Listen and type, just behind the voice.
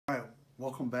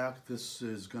Welcome back. This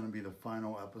is going to be the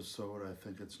final episode. I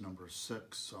think it's number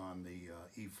 6 on the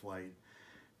Eflight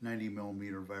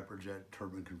 90mm Viperjet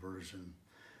turbine conversion.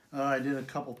 I did a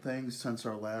couple things since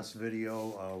our last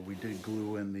video. We did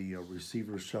glue in the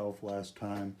receiver shelf last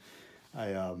time.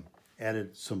 I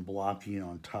added some blocking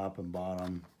on top and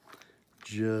bottom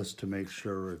just to make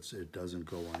sure it doesn't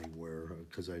go anywhere,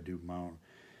 because I do mount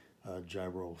a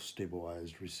gyro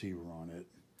stabilized receiver on it.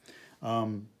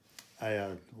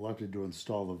 I elected to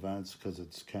install the vents because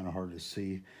it's kind of hard to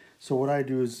see. So what I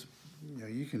do is,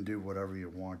 you can do whatever you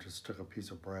want. Just stick a piece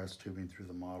of brass tubing through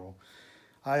the model.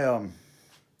 I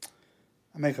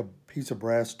make a piece of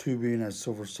brass tubing, I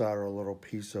silver solder a little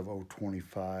piece of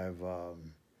 025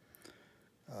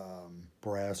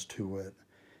 brass to it,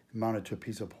 mount it to a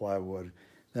piece of plywood.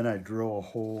 Then I drill a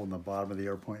hole in the bottom of the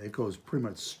airplane. It goes pretty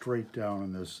much straight down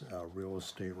in this real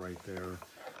estate right there.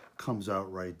 Comes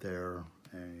out right there,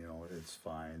 and it's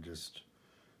fine. Just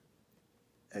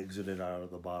exit it out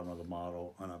of the bottom of the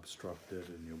model, unobstruct it,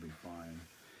 and you'll be fine.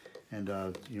 And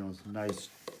it's a nice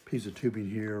piece of tubing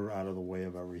here out of the way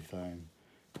of everything.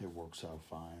 It works out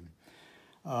fine.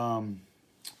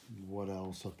 What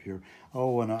else up here?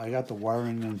 Oh, and I got the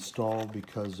wiring installed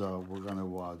because we're going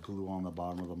to glue on the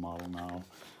bottom of the model now.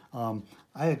 I'm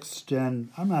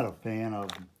not a fan of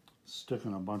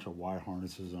sticking a bunch of wire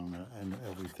harnesses on it and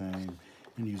everything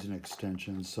and using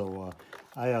extensions. So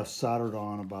I soldered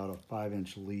on about a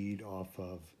 5-inch lead off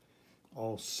of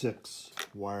all 6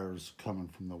 wires coming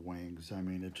from the wings. I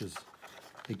mean,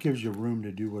 it gives you room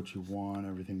to do what you want.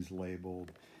 Everything's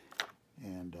labeled,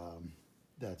 and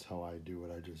that's how I do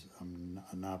it. I'm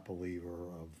not a believer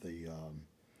of the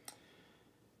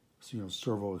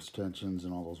servo extensions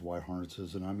and all those wire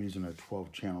harnesses, and I'm using a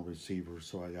 12-channel receiver,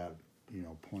 so I got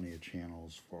plenty of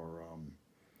channels for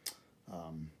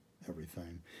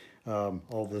everything.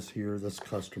 All this here, this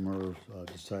customer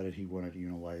decided he wanted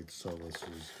Unilights, so this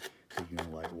is the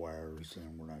Unilight wires,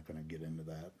 and we're not going to get into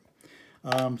that.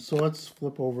 So let's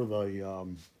flip over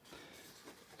the,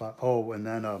 and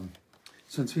then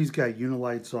since he's got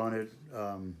Unilights on it,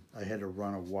 I had to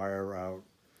run a wire out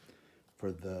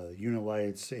for the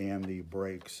Unilights and the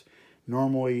brakes.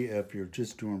 Normally, if you're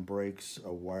just doing brakes,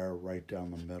 a wire right down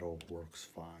the middle works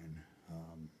fine.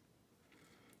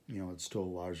 It still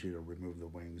allows you to remove the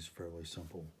wings fairly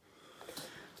simple.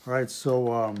 All right,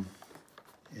 so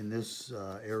in this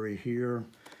area here,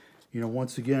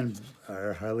 once again,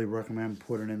 I highly recommend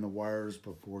putting in the wires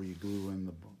before you glue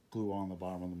on the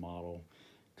bottom of the model.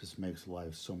 Just makes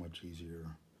life so much easier.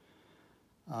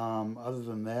 Other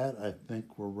than that, I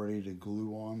think we're ready to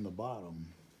glue on the bottom.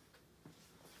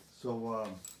 So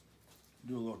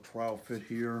do a little trial fit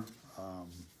here.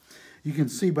 You can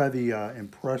see by the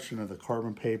impression of the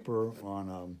carbon paper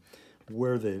on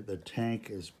where the tank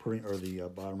is or the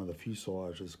bottom of the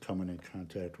fuselage is coming in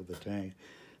contact with the tank.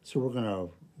 So we're going to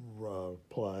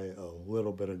apply a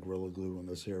little bit of Gorilla Glue in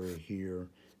this area here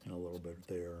and a little bit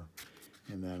there.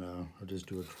 And then I'll just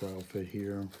do a trial fit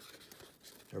here.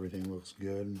 Everything looks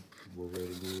good. We're ready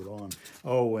to glue it on.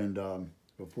 Oh, and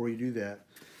before you do that,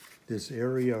 this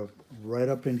area right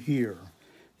up in here,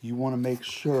 you want to make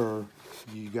sure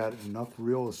you got enough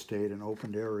real estate and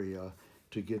opened area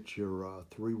to get your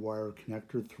 3-wire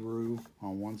connector through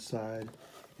on one side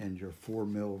and your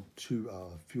 4mm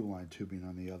fuel line tubing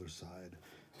on the other side.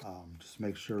 Just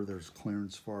make sure there's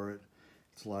clearance for it.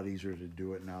 It's a lot easier to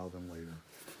do it now than later.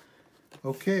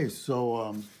 Okay,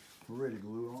 so we're ready to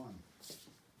glue it on.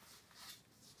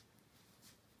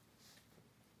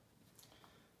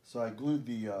 So I glued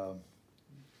the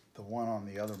one on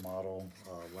the other model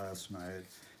last night.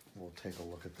 We'll take a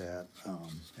look at that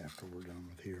after we're done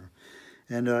with here.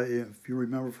 And if you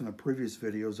remember from the previous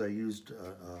videos, I used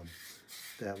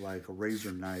that like a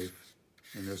razor knife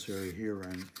in this area here,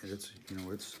 and it's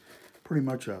it's pretty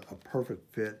much a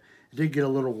perfect fit. It did get a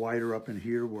little wider up in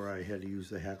here where I had to use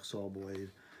the hacksaw blade,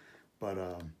 but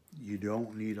you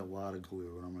don't need a lot of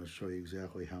glue, and I'm going to show you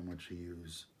exactly how much to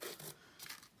use.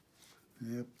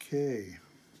 Okay,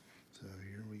 so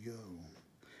here we go.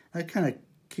 I kind of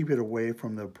keep it away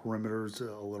from the perimeters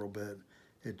a little bit.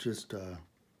 It just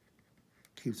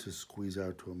keeps the squeeze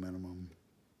out to a minimum.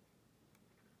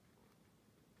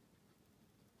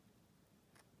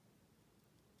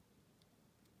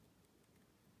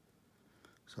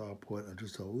 So I'll put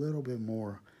just a little bit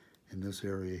more in this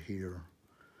area here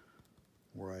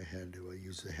where I had to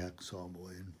use the hacksaw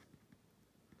blade.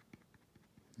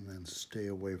 And then stay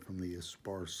away from the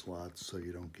spar slots so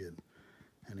you don't get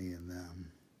any in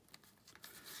them.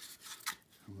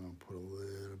 I'm going to put a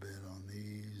little bit on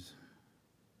these.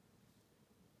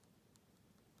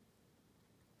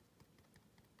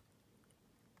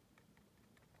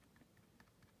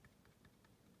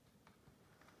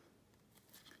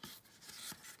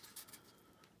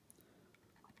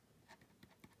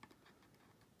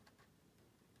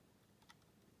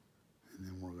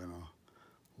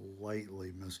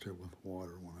 lightly mist it with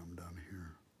water when I'm done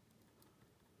here.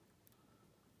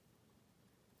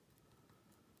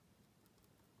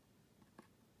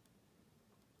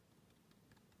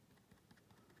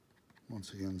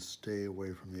 Once again, stay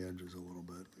away from the edges a little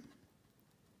bit.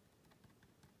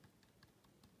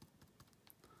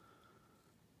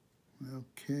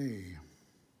 Okay.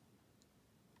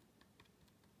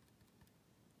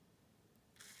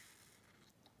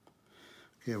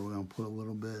 Okay, we're going to put a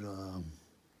little bit, I'm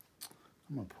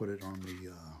going to put it on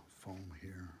the foam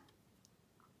here.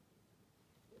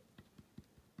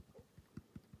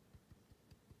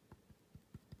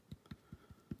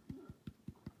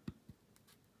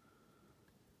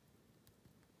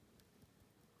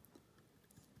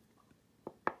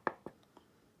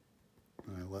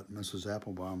 And I let Mrs.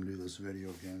 Applebaum do this video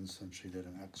again since she did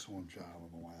an excellent job on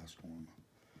the last one.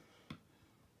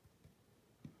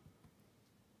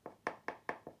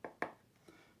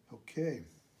 Okay.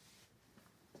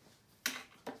 And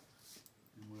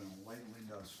we're going to lightly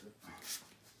dust it.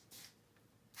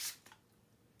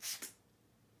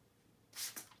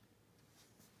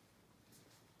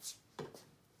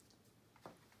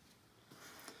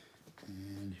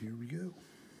 And here we go.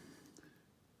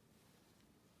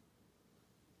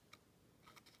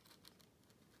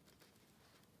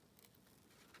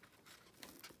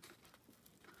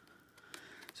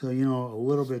 So, you know, a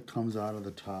little bit comes out of the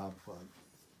top, but,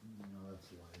 you know,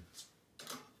 that's life.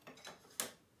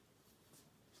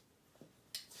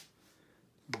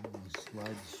 I'm going to slide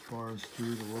the spars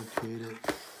through to locate it.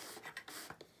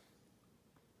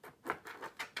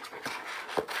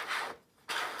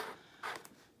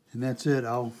 And that's it.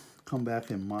 I'll come back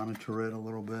and monitor it a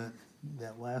little bit.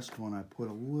 That last one, I put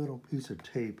a little piece of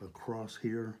tape across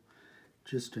here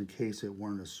just in case it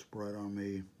weren't to spread on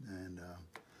me, and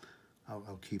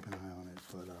I'll keep an eye on it.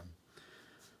 But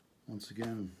once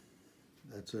again,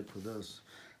 that's it for this.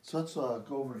 So let's go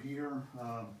over here.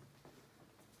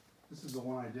 This is the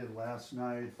one I did last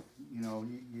night. You know,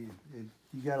 you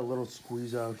got a little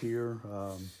squeeze out here.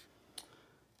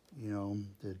 You know,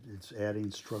 it's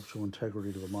adding structural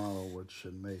integrity to the model, which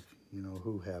should make, you know,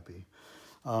 who happy.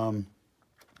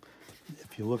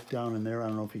 If you look down in there, I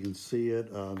don't know if you can see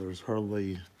it, there's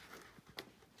hardly,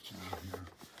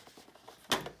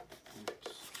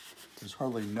 there's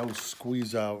hardly no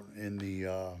squeeze out in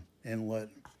the inlet.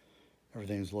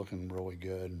 Everything's looking really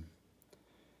good.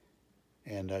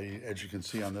 And as you can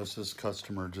see on this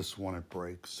customer just wanted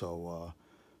brakes, so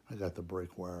I got the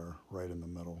brake wire right in the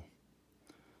middle.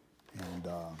 And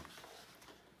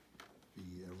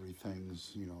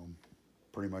everything's, you know,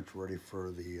 pretty much ready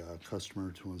for the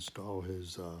customer to install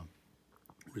his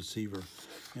receiver.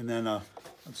 And then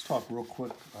let's talk real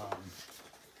quick.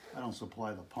 I don't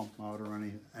supply the pump mount or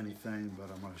anything, but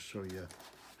I'm going to show you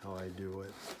how I do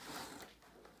it.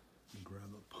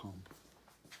 Grab a pump.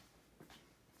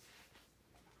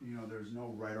 You know, there's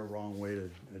no right or wrong way to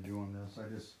doing this. I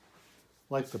just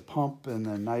like the pump in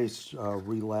a nice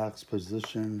relaxed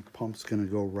position. Pump's gonna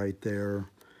go right there.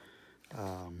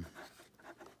 I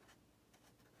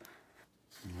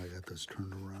got this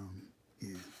turned around.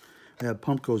 Yeah,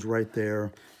 pump goes right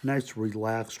there. Nice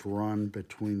relaxed run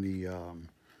between the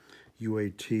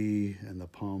UAT and the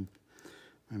pump.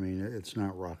 I mean, it's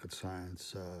not rocket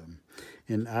science.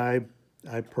 And I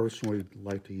personally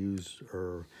like to use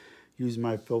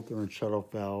my filter and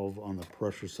shutoff valve on the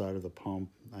pressure side of the pump.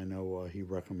 I know he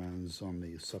recommends on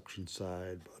the suction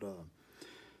side, but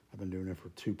I've been doing it for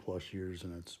 2+ years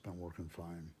and it's been working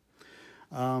fine.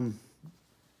 On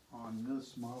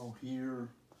this model here,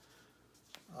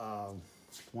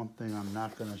 one thing I'm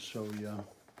not going to show you,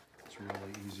 it's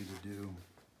really easy to do,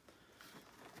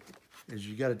 is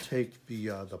you got to take the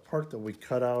part that we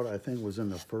cut out. I think was in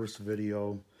the first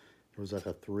video. There was like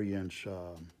a 3-inch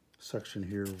section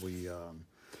here we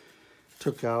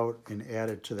took out and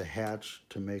added to the hatch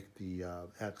to make the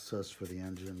access for the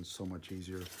engine so much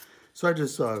easier. So I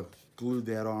just glued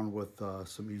that on with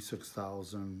some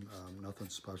E6000, nothing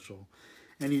special.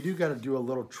 And you do got to do a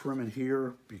little trimming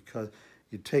here because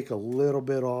you take a little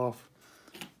bit off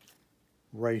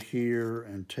right here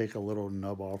and take a little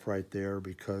nub off right there,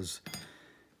 because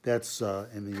that's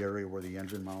in the area where the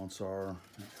engine mounts are.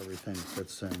 Everything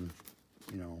fits in,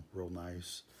 you know, real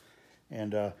nice.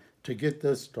 And to get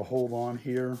this to hold on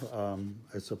here,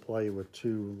 I supply you with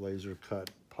 2 laser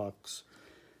cut pucks.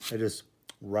 I just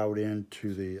route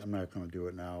into the, I'm not going to do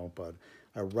it now, but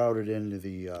I route it into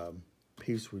the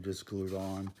piece we just glued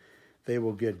on. They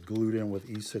will get glued in with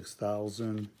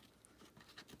E6000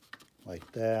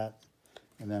 like that.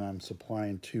 And then I'm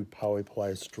supplying 2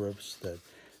 poly-ply strips that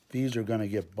these are going to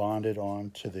get bonded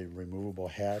onto the removable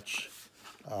hatch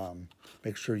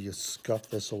Make sure you scuff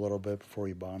this a little bit before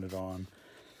you bond it on.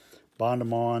 Bond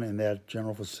them on in that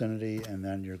general vicinity, and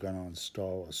then you're going to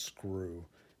install a screw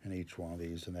in each one of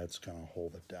these, and that's going to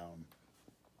hold it down.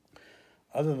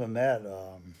 Other than that,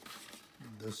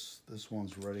 this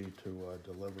one's ready to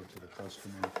deliver to the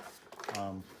customer.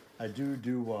 I do,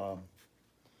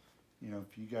 you know,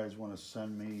 if you guys want to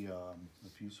send me the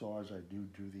fuselage, I do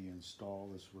the install.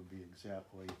 This would be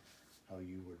exactly how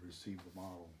you would receive the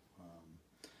model.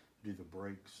 Do the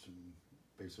brakes and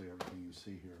basically everything you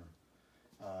see here.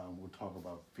 We'll talk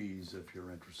about fees if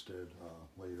you're interested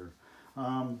later.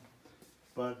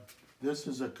 But this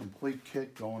is a complete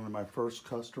kit going to my first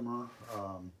customer.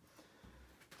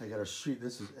 I got a sheet.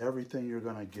 This is everything you're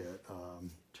going to get.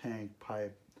 Tank,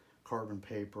 pipe, carbon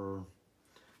paper,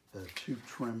 the 2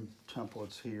 trim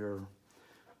templates here,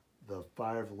 the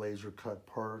 5 laser cut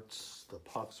parts, the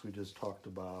pucks we just talked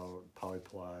about,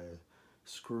 polyply,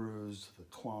 screws, the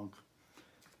clunk,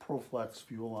 Proflex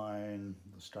fuel line,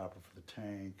 the stopper for the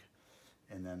tank,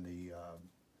 and then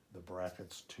the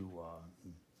brackets to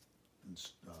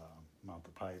mount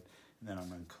the pipe. And then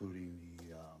I'm including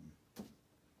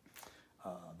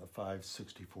the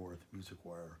 5/64 music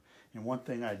wire. And one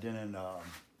thing I didn't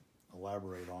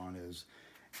elaborate on is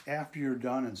after you're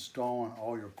done installing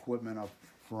all your equipment up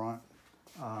front,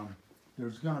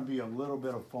 there's going to be a little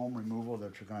bit of foam removal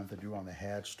that you're going to have to do on the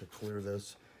hatch to clear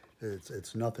this.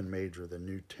 It's nothing major. The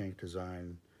new tank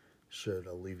design should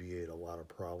alleviate a lot of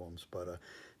problems, but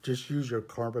just use your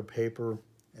carbon paper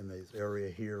in this area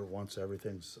here once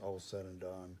everything's all said and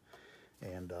done,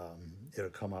 and it'll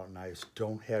come out nice.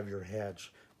 Don't have your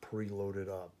hatch preloaded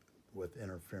up with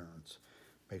interference.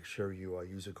 Make sure you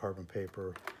use a carbon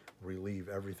paper, relieve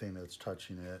everything that's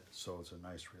touching it so it's a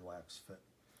nice relaxed fit.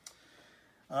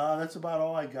 That's about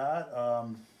all I got.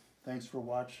 Thanks for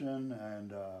watching,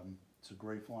 and it's a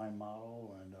great flying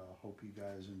model, and hope you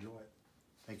guys enjoy it.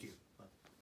 Thank you. Bye.